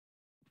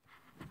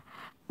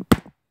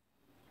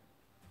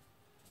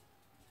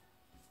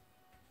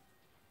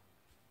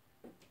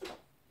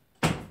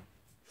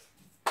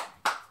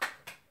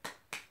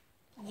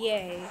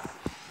Yay.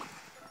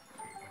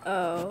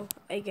 Oh,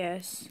 I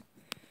guess.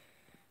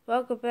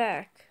 Welcome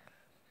back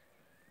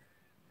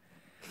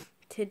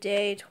to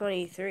day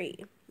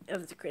 23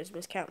 of the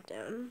Christmas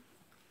countdown.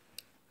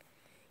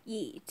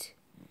 Yeet.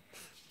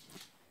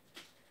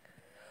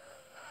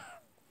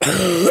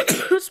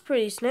 It's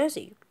pretty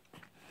snazzy.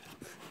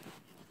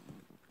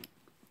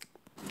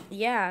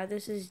 Yeah,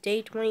 this is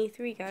day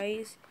 23,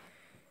 guys.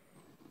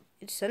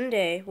 It's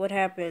Sunday. What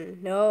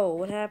happened? No,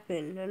 what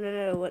happened?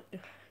 No.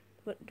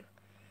 What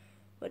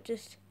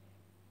just...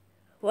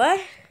 What?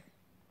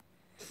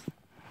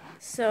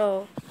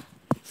 So,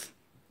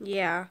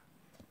 yeah.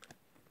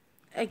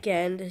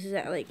 Again, this is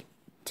at like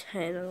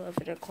 10,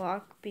 11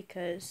 o'clock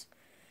because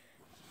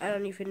I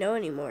don't even know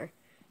anymore.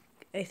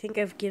 I think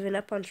I've given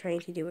up on trying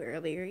to do it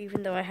earlier,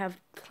 even though I have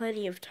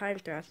plenty of time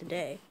throughout the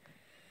day.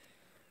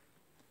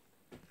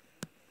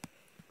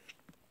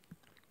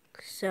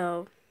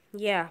 So,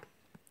 yeah.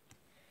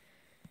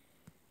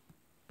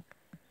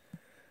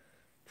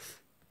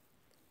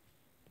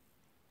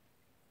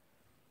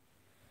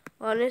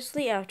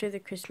 Honestly, after the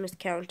Christmas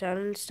countdown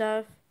and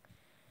stuff,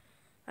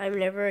 I'm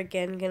never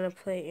again gonna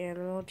play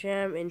Animal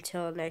Jam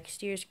until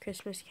next year's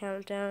Christmas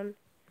countdown.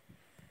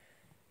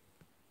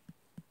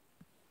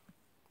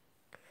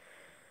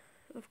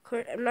 Of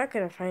course, I'm not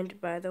gonna find it,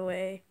 by the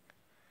way.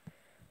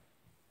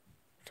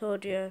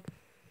 Told you.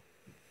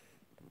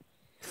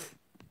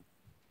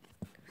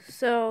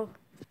 So,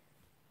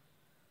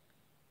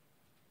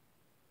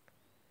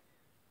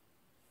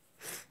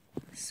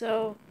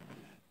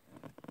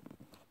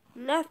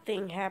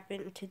 nothing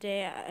happened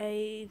today.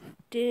 I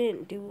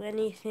didn't do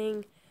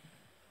anything.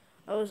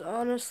 I was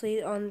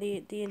honestly on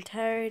the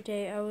entire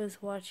day I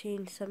was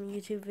watching some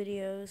YouTube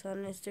videos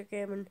on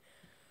Instagram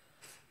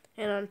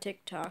and on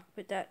TikTok,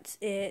 but that's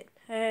it.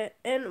 I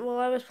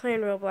was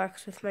playing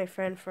Roblox with my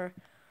friend for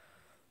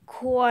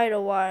quite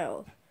a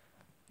while.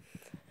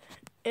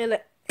 And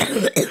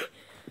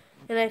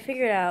and I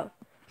figured out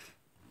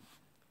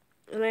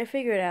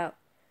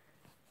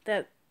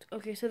that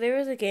okay, so there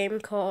was a game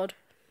called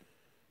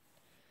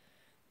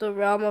The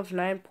Realm of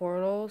Nine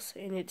Portals,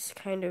 and it's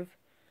kind of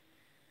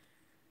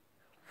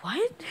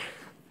what?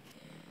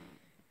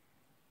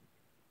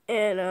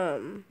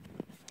 And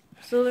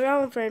so the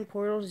Realm of Nine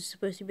Portals is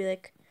supposed to be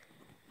like,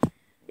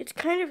 it's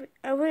kind of,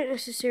 I wouldn't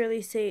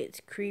necessarily say it's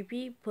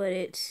creepy, but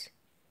it's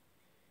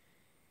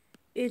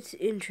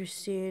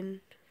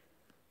interesting.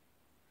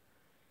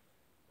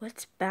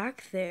 What's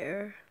back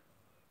there?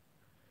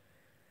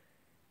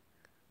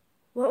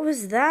 What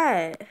was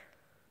that?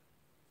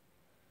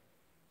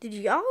 Did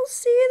y'all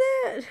see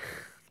that?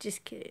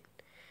 Just kidding.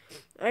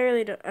 I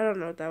don't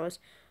know what that was.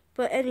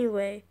 But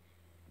anyway,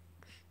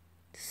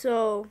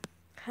 so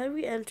how do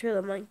we enter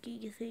the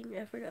monkey thing?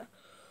 I forgot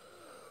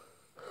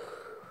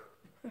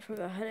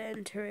how to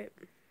enter it.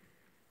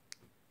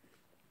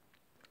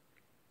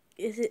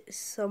 Is it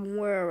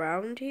somewhere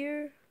around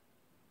here?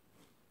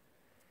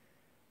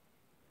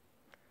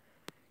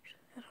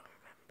 I don't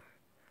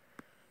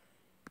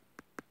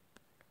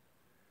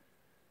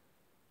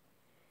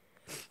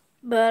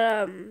remember.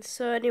 But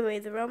so anyway,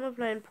 the Realm of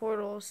Nine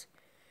Portals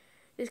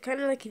is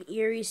kind of like an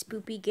eerie,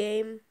 spoopy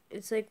game.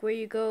 It's like where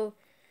you go,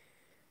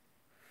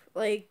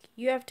 like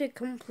you have to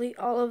complete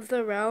all of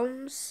the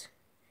realms,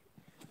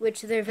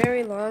 which they're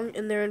very long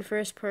and they're in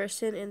first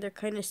person and they're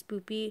kind of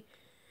spoopy.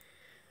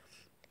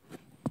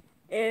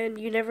 And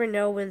you never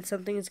know when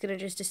something is going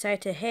to just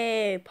decide to,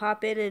 hey,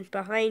 pop in and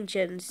behind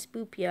you and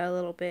spoop you a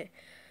little bit.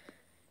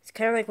 It's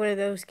kind of like one of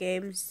those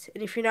games.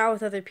 And if you're not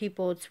with other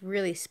people, it's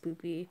really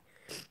spoopy.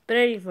 But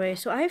anyway,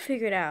 so I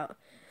figured out.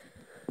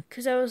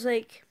 Because I was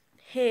like,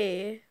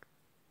 hey,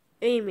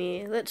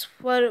 Amy,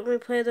 why don't we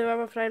play the Realm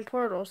of Nine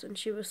Portals? And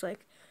she was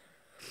like,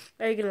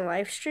 are you going to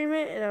live stream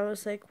it? And I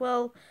was like,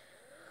 well,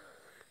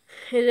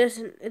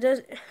 it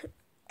doesn't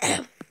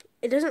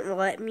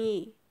let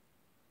me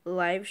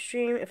live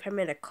stream if I'm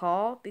in a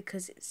call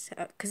because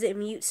it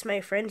mutes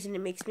my friends and it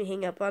makes me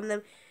hang up on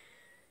them,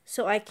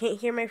 so I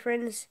can't hear my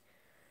friends,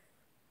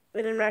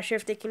 and I'm not sure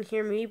if they can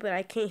hear me, but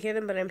I can't hear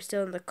them, but I'm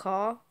still in the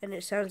call and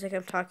it sounds like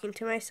I'm talking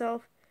to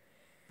myself.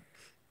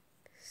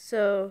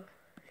 So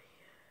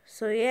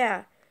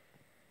yeah.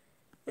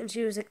 And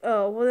she was like,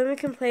 oh, well then we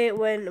can play it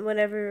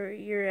whenever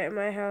you're at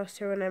my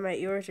house or when I'm at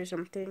yours or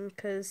something,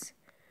 because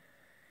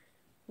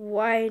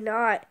why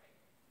not?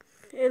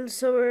 And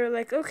so we're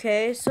like,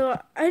 okay.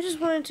 So I just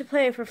wanted to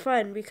play it for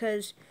fun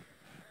because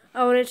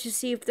I wanted to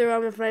see if the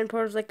Realm of Nine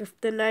Portals, like if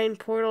the 9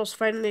 portals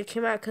finally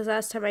came out. Because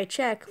last time I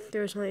checked,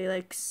 there was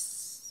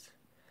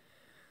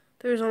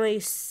only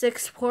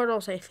 6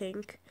 portals, I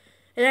think.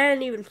 And I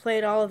hadn't even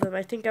played all of them.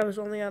 I think I was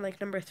only on like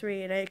number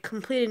 3, and I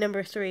completed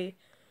number 3.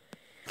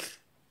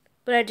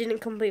 But I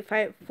didn't complete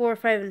 4,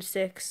 5, and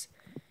 6.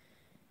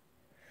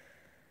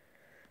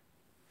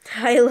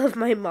 I love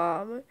my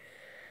mom.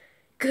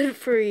 Good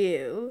for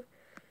you.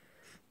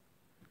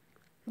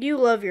 You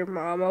love your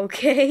mom,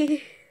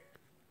 okay?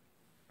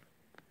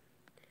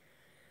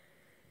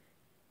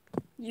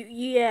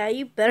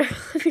 You better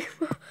love your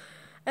mom.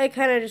 I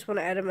kind of just want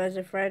to add him as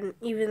a friend,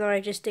 even though I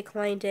just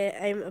declined it.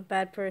 I'm a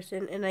bad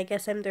person, and I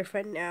guess I'm their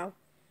friend now.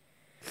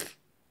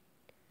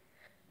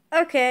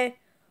 Okay.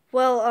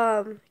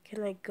 Well,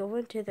 can I go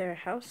into their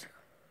house?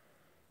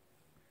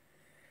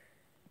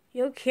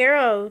 Yo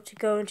quiero to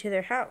go into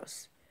their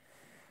house.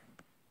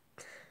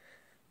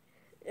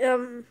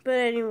 But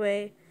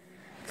anyway,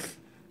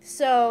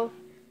 so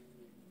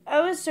I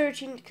was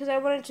searching because I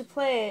wanted to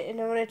play it and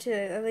I wanted to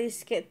at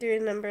least get through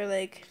the number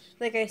like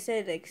I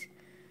said, like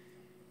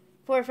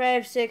 4,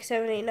 5, 6,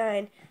 7, 8,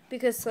 9.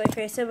 Because like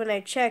I said, when I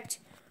checked,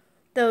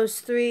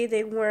 those 3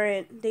 they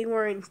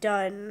weren't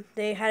done.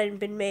 They hadn't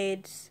been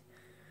made.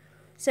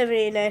 7,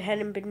 8, 9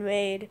 hadn't been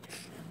made,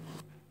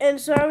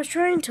 and so I was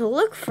trying to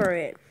look for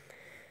it,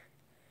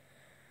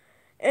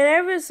 and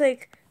I was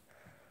like.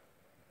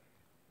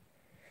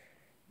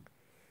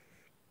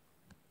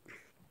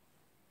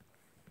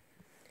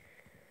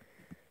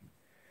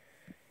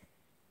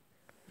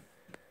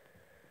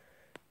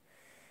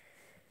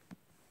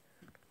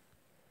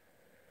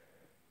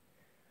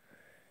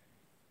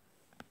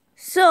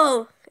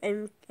 So,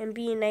 I'm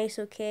being nice,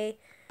 okay?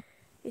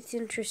 It's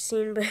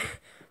interesting, but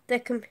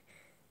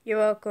you're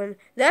welcome.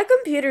 That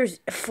computer's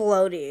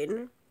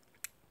floating.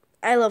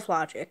 I love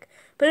logic.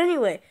 But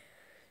anyway,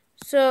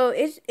 so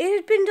it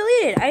had been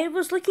deleted. I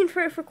was looking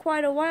for it for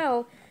quite a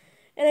while,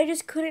 and I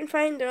just couldn't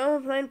find the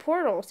online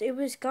portals. It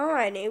was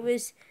gone. It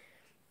was...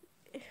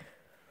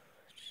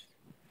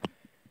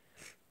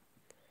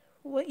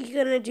 What you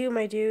gonna do,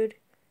 my dude?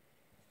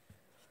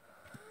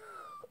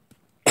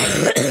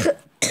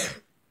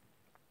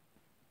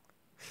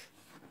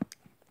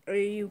 Are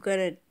you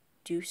gonna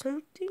do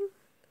something?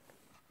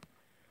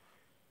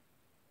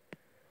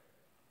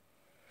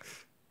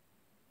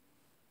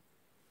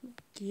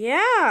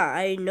 Yeah,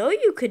 I know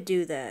you could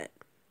do that.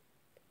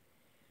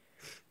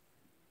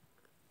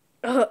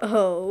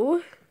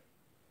 Uh-oh.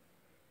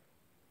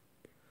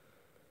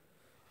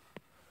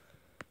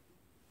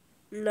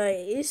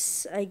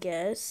 Nice, I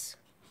guess.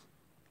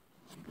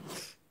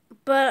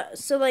 But,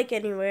 so like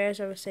anyway,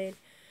 as I was saying.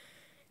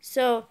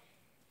 So,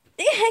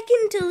 they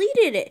heckin'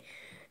 deleted it.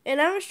 And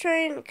I was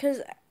trying,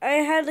 because I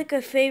had like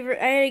a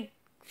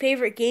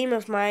favorite game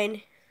of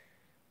mine.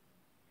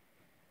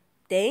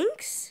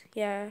 Thanks?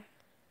 Yeah.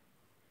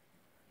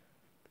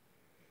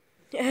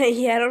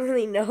 Yeah, I don't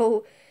really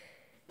know.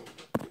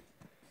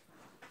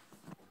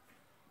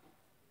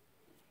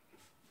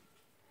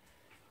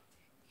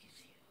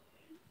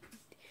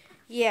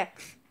 Yeah.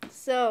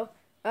 So,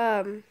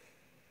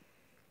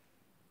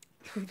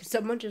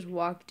 someone just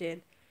walked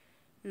in.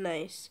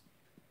 Nice.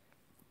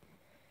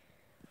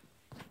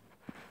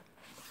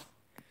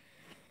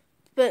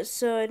 But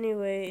so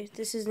anyway,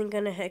 this isn't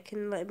gonna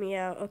heckin' let me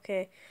out.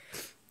 Okay.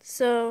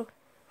 So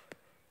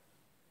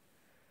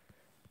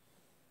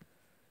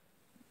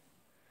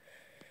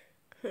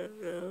I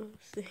don't know.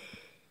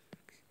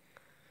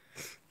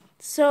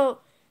 So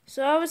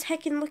I was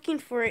heckin' looking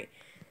for it,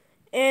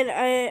 and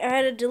I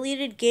had a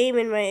deleted game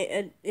in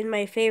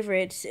my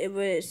favorites. It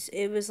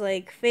was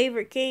like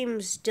favorite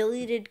games,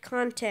 deleted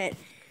content.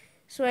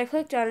 So I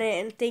clicked on it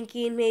and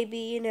thinking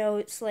maybe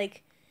it's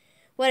like,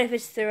 what if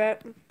it's the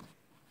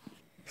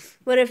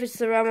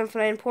realm of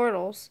 9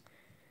 portals?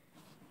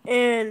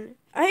 And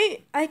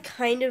I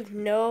kind of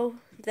know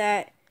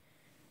that.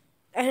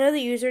 I know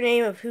the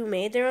username of who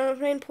made their own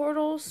 9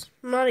 portals.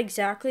 Not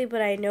exactly,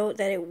 but I know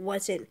that it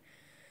wasn't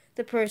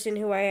the person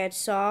who I had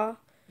saw.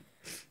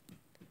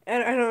 I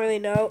don't really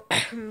know.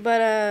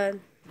 But,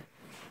 and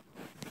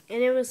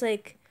it was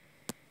like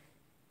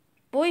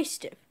boy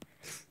stiff.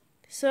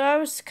 So I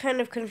was kind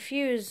of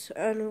confused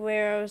on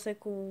where I was like,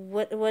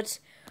 what?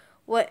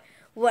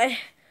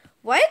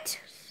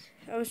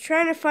 I was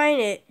trying to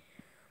find it,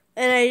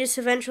 and I just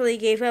eventually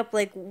gave up.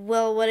 Like,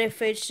 well, what if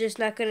it's just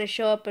not going to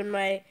show up in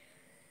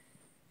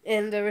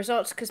the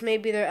results, because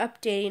maybe they're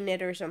updating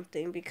it or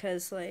something,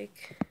 because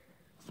like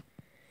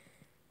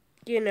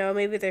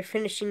maybe they're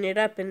finishing it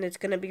up and it's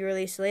going to be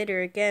released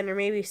later again, or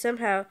maybe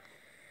somehow,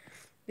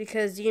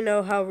 because you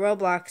know how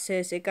Roblox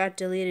is, it got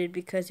deleted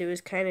because it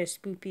was kind of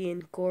spoopy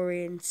and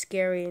gory and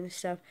scary and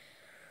stuff.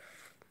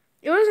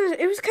 It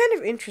was kind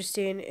of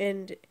interesting,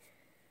 and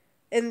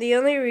the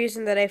only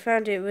reason that I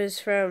found it was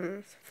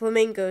from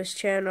Flamingo's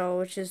channel,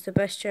 which is the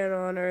best channel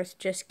on earth.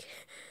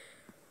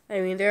 I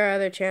mean, there are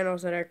other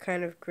channels that are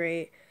kind of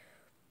great,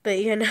 but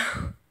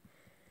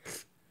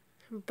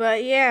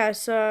But yeah,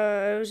 so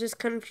I was just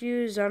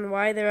confused on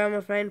why the realm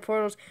of 9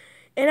 portals.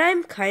 And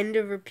I'm kind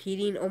of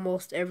repeating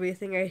almost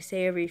everything I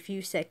say every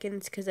few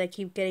seconds because I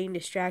keep getting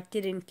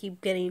distracted and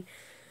keep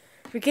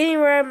forgetting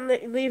where I'm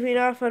leaving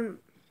off on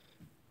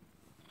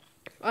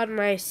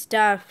my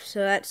stuff. So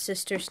that's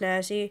Sister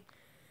Snazzy.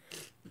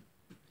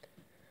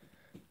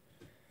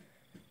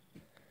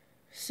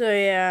 So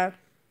yeah.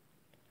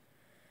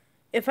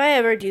 If I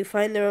ever do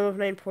find the realm of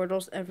 9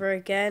 portals ever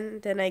again,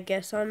 then I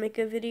guess I'll make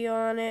a video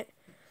on it.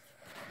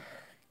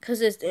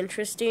 Because it's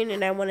interesting,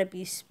 and I want to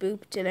be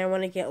spooked, and I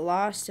want to get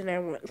lost, and I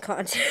want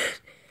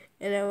content.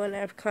 And I want to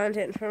have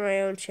content for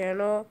my own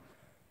channel.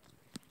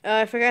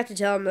 I forgot to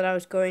tell him that I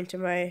was going to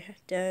my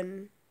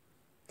den.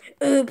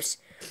 Oops.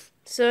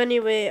 So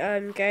anyway,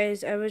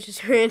 guys, I was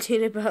just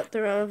ranting about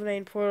the Realm of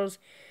Nine portals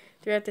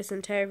throughout this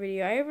entire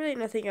video. I have really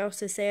nothing else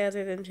to say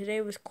other than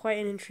today was quite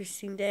an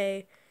interesting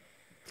day.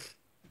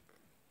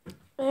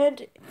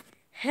 And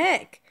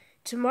heck,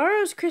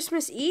 tomorrow's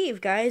Christmas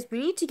Eve, guys. We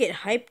need to get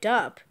hyped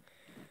up.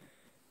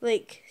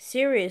 Like,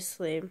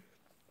 seriously.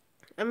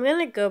 I'm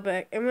gonna go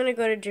back. I'm gonna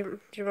go to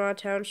Jamal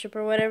Township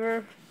or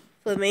whatever.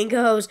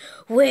 Flamingos.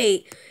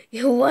 Wait,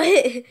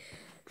 what?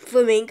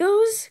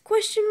 Flamingos?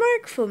 Question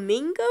mark?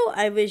 Flamingo?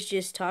 I was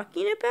just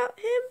talking about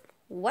him?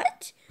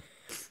 What?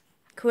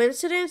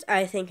 Coincidence?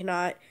 I think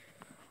not.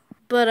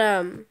 But,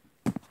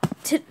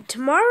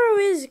 tomorrow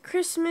is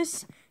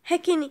Christmas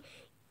heckin'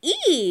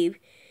 Eve.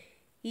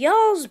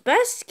 Y'all's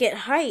best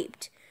get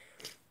hyped.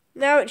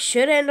 Now, it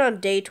should end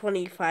on day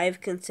 25,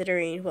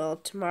 considering, well,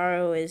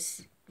 tomorrow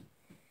is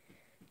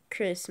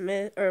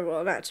Christmas, or,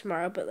 well, not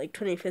tomorrow, but, like,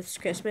 25th is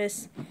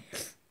Christmas.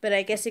 But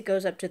I guess it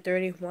goes up to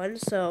 31,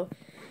 so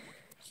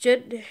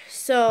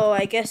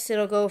I guess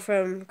it'll go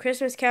from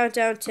Christmas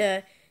countdown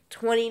to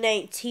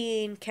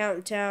 2019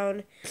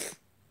 countdown.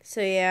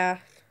 So, yeah,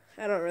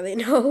 I don't really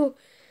know.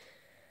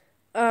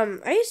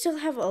 I still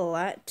have a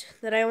lot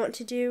that I want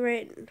to do,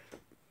 right?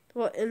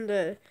 Well, in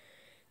the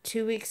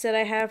 2 weeks that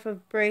I have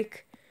of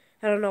break.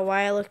 I don't know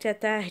why I looked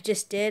at that. I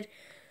just did.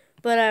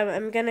 But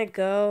I'm going to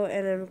go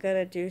and I'm going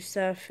to do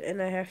stuff.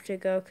 And I have to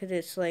go because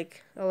it's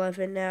like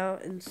 11 now.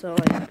 And so,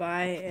 like,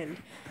 bye. And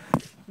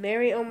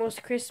Merry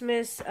almost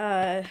Christmas.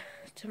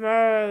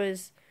 Tomorrow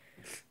is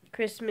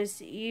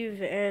Christmas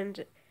Eve.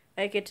 And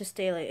I get to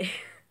stay late.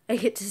 I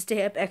get to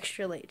stay up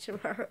extra late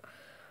tomorrow.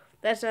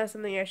 That's not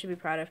something I should be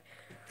proud of.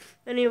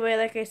 Anyway,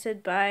 like I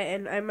said, bye.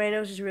 And my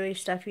nose is really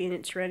stuffy and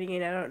it's running.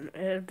 And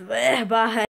I don't... bye.